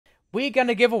we're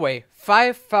gonna give away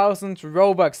 5,000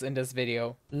 Robux in this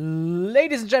video.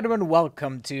 Ladies and gentlemen,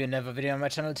 welcome to another video on my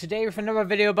channel. Today with another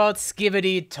video about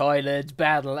Skibidi Toilet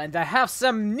Battle, and I have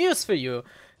some news for you.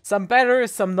 Some better,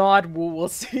 some not, we'll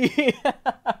see.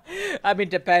 I mean,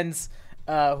 depends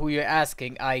who you're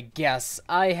asking, I guess.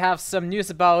 I have some news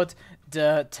about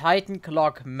the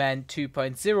Cameraman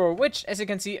 2.0, which, as you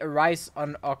can see, arrives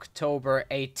on October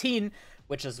 18,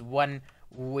 which is 1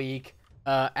 week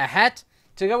ahead.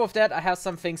 To go with that, I have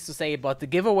some things to say about the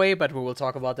giveaway, but we will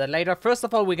talk about that later. First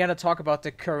of all, we're gonna talk about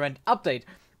the current update.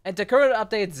 And the current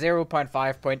update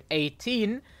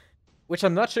 0.5.18, which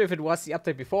I'm not sure if it was the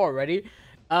update before already,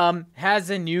 has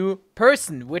a new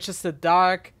person, which is the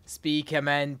Dark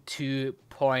Speakerman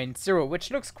 2.0,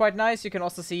 which looks quite nice. You can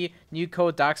also see new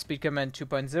code Dark Speakerman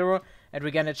 2.0, and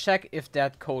we're gonna check if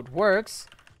that code works.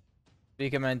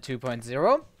 Speakerman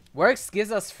 2.0. Works,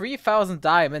 gives us 3,000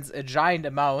 diamonds, a giant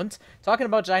amount. Talking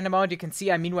about giant amount, you can see,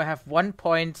 I mean, we have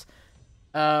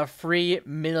 1.3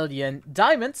 million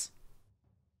diamonds,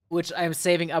 which I'm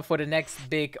saving up for the next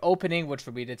big opening, which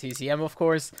will be the TCM, of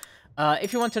course.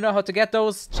 If you want to know how to get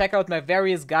those, check out my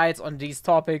various guides on these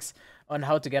topics, on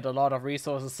how to get a lot of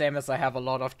resources, same as I have a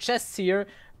lot of chests here,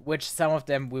 which some of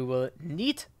them we will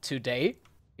need today.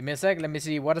 Give me a sec, let me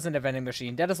see what is in the vending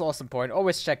machine. That is awesome point.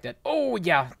 Always check that. Oh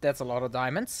yeah, that's a lot of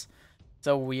diamonds.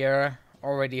 So we are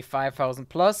already 5,000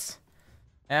 plus.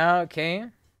 Okay.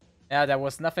 Yeah, that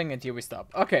was nothing and here we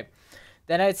stop. Okay.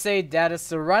 Then I'd say that is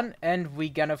the run and we're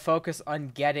gonna focus on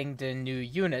getting the new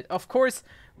unit. Of course,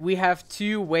 we have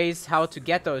two ways how to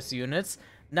get those units.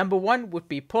 Number one would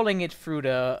be pulling it through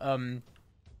the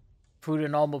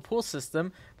normal pull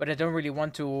system, but I don't really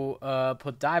want to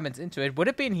put diamonds into it. Would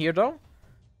it be in here though?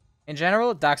 In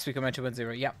general, Dark Speakerman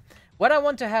 2.0, yeah. What I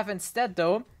want to have instead,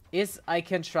 though, is I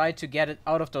can try to get it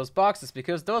out of those boxes,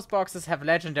 because those boxes have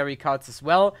legendary cards as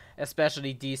well,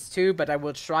 especially these two, but I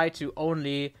will try to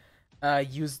only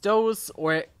use those,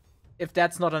 or if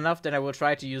that's not enough, then I will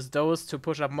try to use those to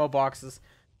push up more boxes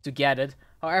to get it.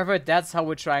 However, that's how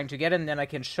we're trying to get it, and then I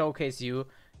can showcase you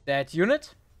that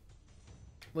unit,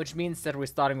 which means that we're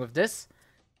starting with this,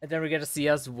 and then we're gonna see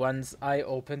us once I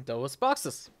open those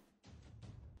boxes.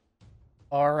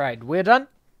 Alright, we're done.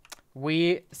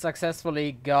 We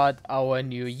successfully got our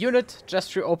new unit just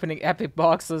through opening epic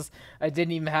boxes. I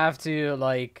didn't even have to,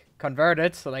 like, convert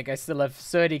it. So, like, I still have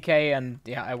 30k and,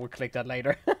 yeah, I will click that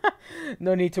later.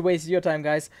 No need to waste your time,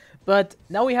 guys. But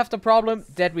now we have the problem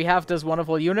that we have this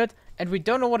wonderful unit and we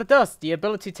don't know what it does. The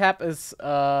ability tab is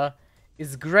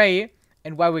gray,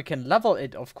 and while we can level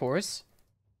it, of course.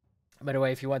 By the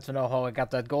way, if you want to know how I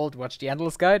got that gold, watch the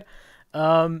Endless Guide.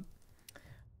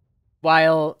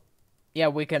 While, yeah,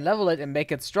 we can level it and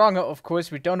make it stronger, of course,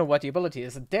 we don't know what the ability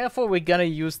is. And therefore, we're gonna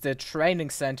use the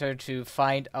training center to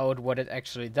find out what it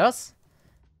actually does.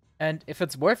 And if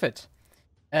it's worth it.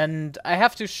 And I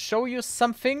have to show you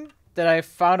something that I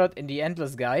found out in the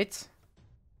Endless Guide.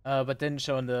 But didn't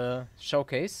show in the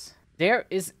showcase. There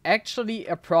is actually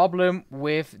a problem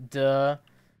with the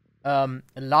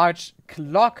large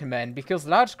Clockman, because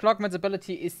large Clockman's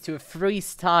ability is to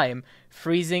freeze time,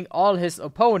 freezing all his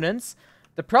opponents.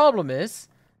 The problem is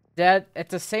that at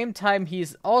the same time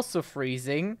he's also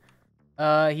freezing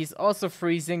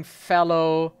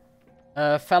fellow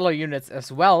units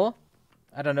as well.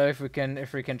 I don't know if we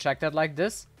can check that like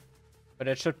this, but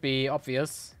it should be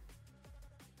obvious.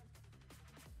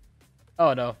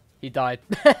 Oh no. He died.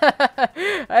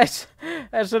 I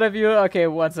should have used... Okay,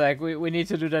 one sec. We need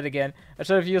to do that again. I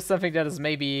should have used something that is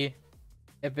maybe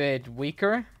a bit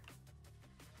weaker.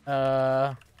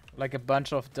 Like a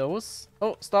bunch of those.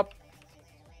 Oh, stop.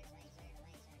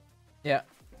 Yeah.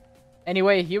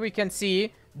 Anyway, here we can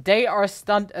see they are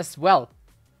stunned as well.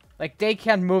 Like, they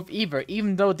can't move either,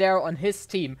 even though they're on his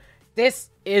team.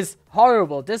 This is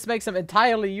horrible. This makes them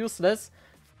entirely useless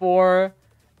for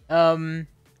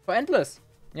Endless.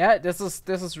 Yeah, this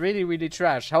is really, really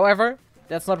trash. However,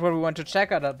 that's not what we want to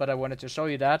check out, but I wanted to show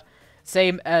you that.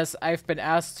 Same as I've been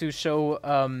asked to show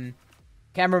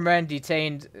Cameraman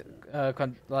detained,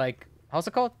 like, how's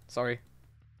it called? Sorry.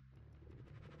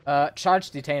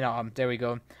 Charged detainer arm. There we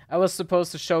go. I was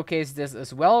supposed to showcase this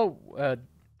as well,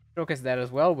 showcase that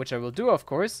as well, which I will do, of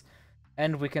course.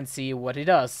 And we can see what he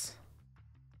does.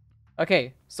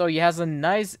 Okay, so he has a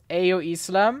nice AoE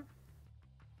slam.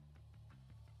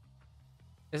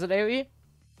 Is it AoE?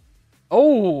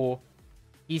 Oh!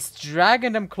 He's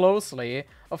dragging them closely.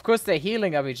 Of course, they're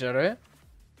healing of each other.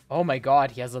 Oh my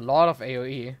god, he has a lot of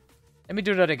AoE. Let me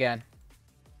do that again.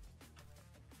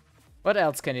 What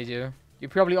else can he do? You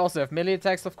probably also have melee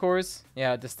attacks, of course.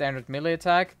 Yeah, the standard melee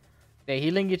attack. They're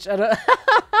healing each other.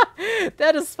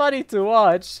 That is funny to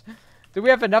watch. Do we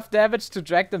have enough damage to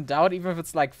drag them down, even if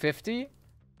it's like 50?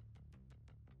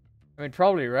 I mean,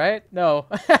 probably, right? No.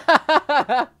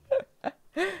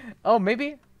 Oh,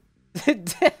 maybe?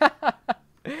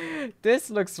 This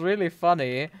looks really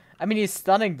funny. I mean, he's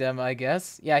stunning them, I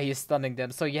guess. Yeah, he's stunning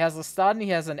them. So he has a stun, he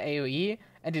has an AoE,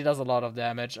 and he does a lot of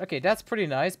damage. Okay, that's pretty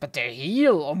nice. But they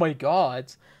heal! Oh my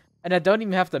god. And I don't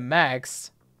even have the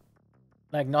max.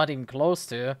 Like, not even close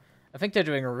to. I think they're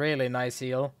doing a really nice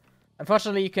heal.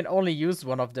 Unfortunately, you can only use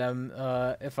one of them,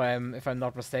 if I'm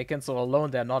not mistaken. So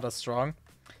alone, they're not as strong.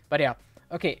 But yeah.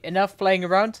 Okay, enough playing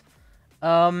around.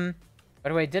 By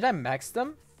the way, did I max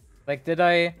them? Like, did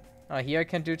I... here I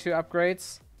can do 2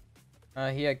 upgrades.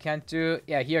 Here I can't do...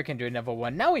 Yeah, here I can do another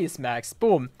one. Now he's maxed.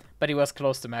 Boom. But he was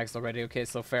close to max already. Okay,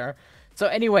 so fair. So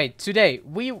anyway, today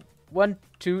we want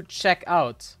to check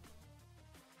out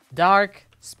Dark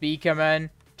Speakerman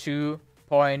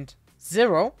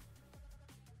 2.0.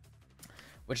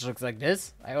 Which looks like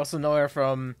this. I also know her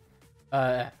from...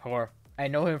 I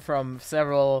know him from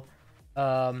several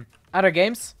other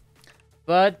games.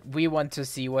 But we want to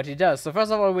see what he does. So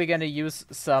first of all, we're gonna use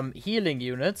some healing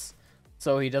units.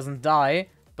 So he doesn't die,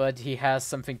 but he has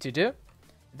something to do.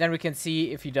 Then we can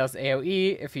see if he does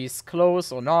AoE, if he's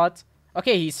close or not.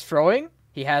 Okay, he's throwing.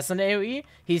 He has an AoE.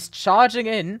 He's charging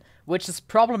in, which is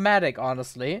problematic,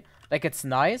 honestly. Like, it's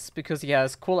nice, because he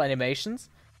has cool animations.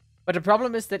 But the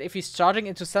problem is that if he's charging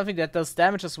into something that does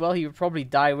damage as well, he would probably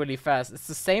die really fast. It's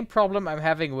the same problem I'm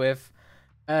having with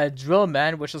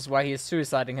Drillman, which is why he is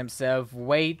suiciding himself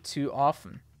way too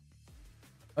often.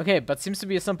 Okay, but seems to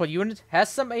be a simple unit. Has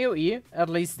some AoE, at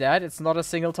least that. It's not a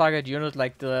single target unit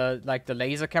like the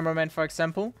laser cameraman, for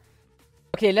example.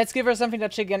 Okay, let's give her something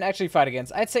that she can actually fight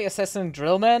against. I'd say Assassin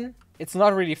Drillman. It's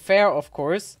not really fair, of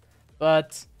course,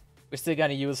 but we're still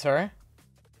gonna use her.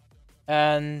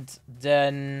 And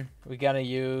then we're gonna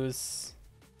use...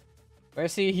 Where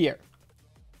is he? Here.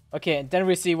 Okay, and then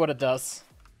we see what it does.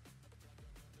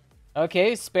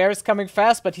 Okay, Spare is coming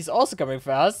fast, but he's also coming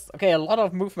fast. Okay, a lot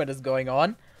of movement is going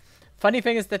on. Funny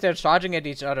thing is that they're charging at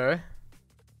each other.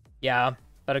 Yeah,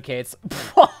 but okay, it's...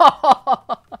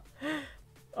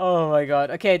 Oh my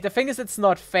god. Okay, the thing is it's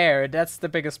not fair. That's the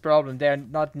biggest problem. They're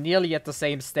not nearly at the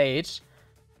same stage.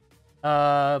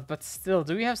 But still,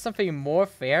 do we have something more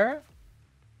fair?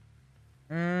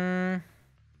 I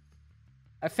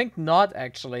think not,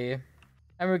 actually.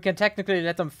 And we can technically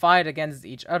let them fight against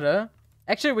each other.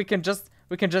 Actually, we can just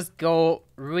go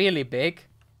really big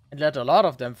and let a lot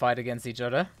of them fight against each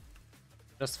other.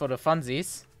 Just for the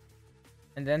funsies.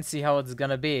 And then see how it's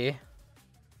gonna be.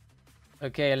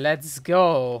 Okay, let's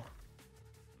go.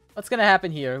 What's gonna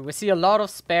happen here? We see a lot of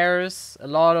spares, a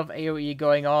lot of AoE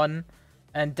going on.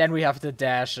 And then we have the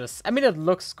dashes. I mean, it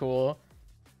looks cool.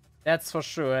 That's for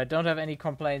sure. I don't have any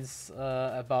complaints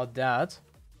about that.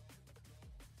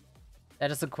 That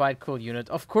is a quite cool unit.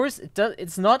 Of course,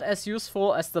 it's not as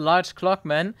useful as the large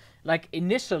clockman, like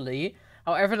initially.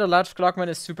 However, the large clockman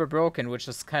is super broken, which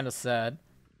is kind of sad,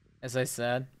 as I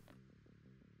said.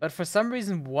 But for some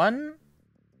reason, one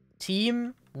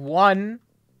team won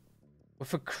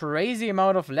with a crazy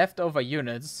amount of leftover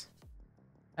units.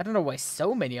 I don't know why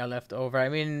so many are left over. I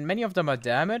mean, many of them are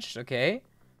damaged, okay.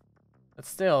 But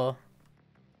still.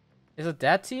 Is it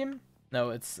that team?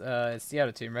 No, it's the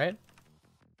other team, right?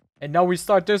 And now we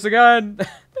start this again!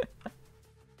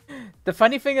 The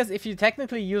funny thing is, if you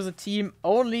technically use a team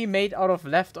only made out of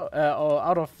large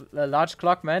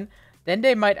clockmen, then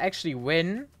they might actually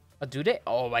win. Or do they?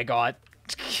 Oh my god.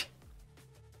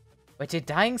 Wait, they're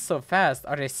dying so fast.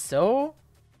 Are they so?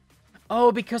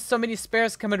 Oh, because so many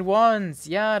spares come at once.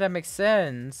 Yeah, that makes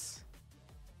sense.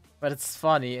 But it's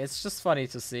funny. It's just funny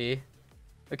to see.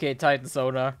 Okay, Titan's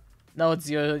owner. Now it's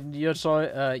your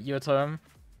turn.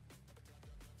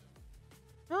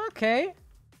 Okay.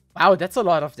 Wow, that's a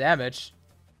lot of damage.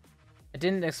 I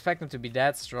didn't expect him to be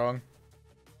that strong.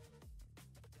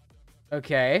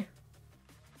 Okay.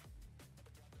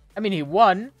 I mean, he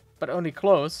won, but only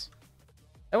close.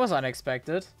 That was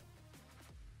unexpected.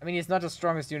 I mean, he's not the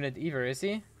strongest unit either, is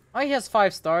he? Oh, he has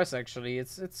 5 stars, actually.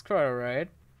 It's quite alright.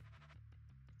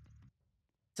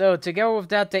 So, to go with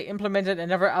that, they implemented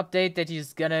another update that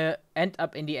he's gonna end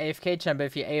up in the AFK chamber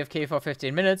if you AFK for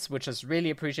 15 minutes, which is really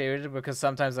appreciated because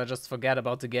sometimes I just forget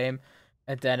about the game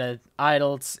and then it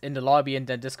idles in the lobby and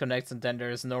then disconnects and then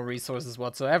there's no resources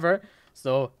whatsoever.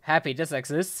 So, happy this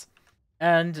exists.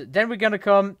 And then we're gonna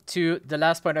come to the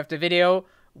last point of the video,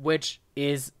 which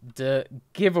is the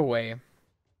giveaway.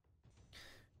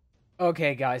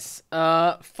 Okay, guys.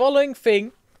 Following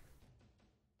thing.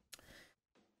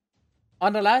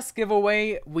 On the last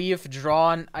giveaway, we've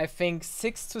drawn, I think,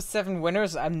 6 to 7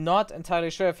 winners. I'm not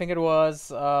entirely sure. I think it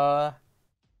was, I'm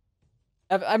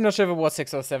not sure if it was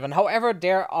 6 or 7. However,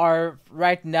 there are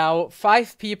right now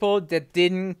 5 people that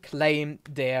didn't claim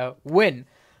their win.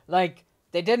 Like,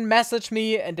 they didn't message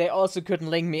me, and they also couldn't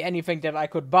link me anything that I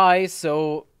could buy,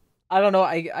 so I don't know.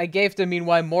 I gave them,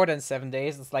 meanwhile, more than 7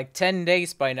 days. It's like 10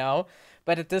 days by now.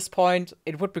 But at this point,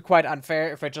 it would be quite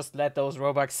unfair if I just let those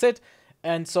Robux sit.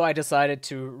 And so I decided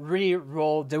to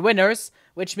re-roll the winners,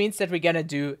 which means that we're gonna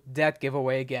do that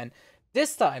giveaway again.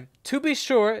 This time, to be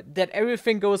sure that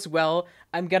everything goes well,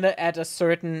 I'm gonna add a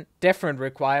certain different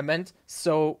requirement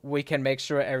so we can make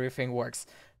sure everything works.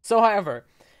 So, however,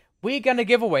 we're gonna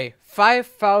give away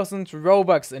 5,000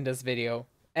 Robux in this video.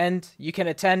 And you can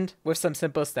attend with some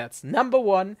simple stats. Number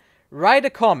 1, write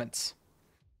a comment.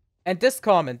 And this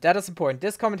comment, that is important,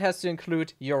 this comment has to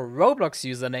include your Roblox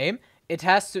username. It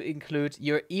has to include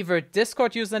your either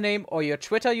Discord username or your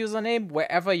Twitter username,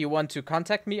 wherever you want to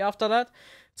contact me after that.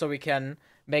 So we can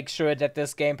make sure that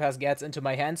this Game Pass gets into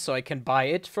my hands so I can buy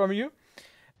it from you.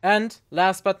 And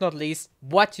last but not least,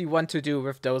 what you want to do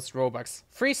with those Robux.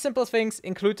 3 simple things,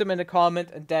 include them in the comment,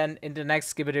 and then in the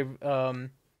next Skibidi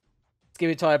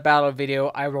Toy Battle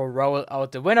video, I will roll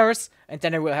out the winners, and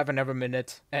then I will have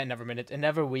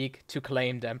another week to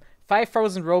claim them.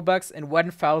 5,000 Robux and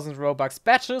 1,000 Robux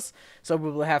batches, so we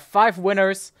will have 5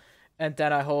 winners, and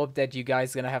then I hope that you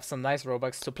guys are gonna have some nice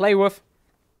Robux to play with.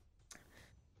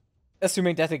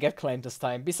 Assuming that they get claimed this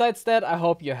time. Besides that, I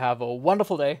hope you have a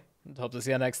wonderful day, and hope to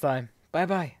see you next time. Bye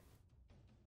bye.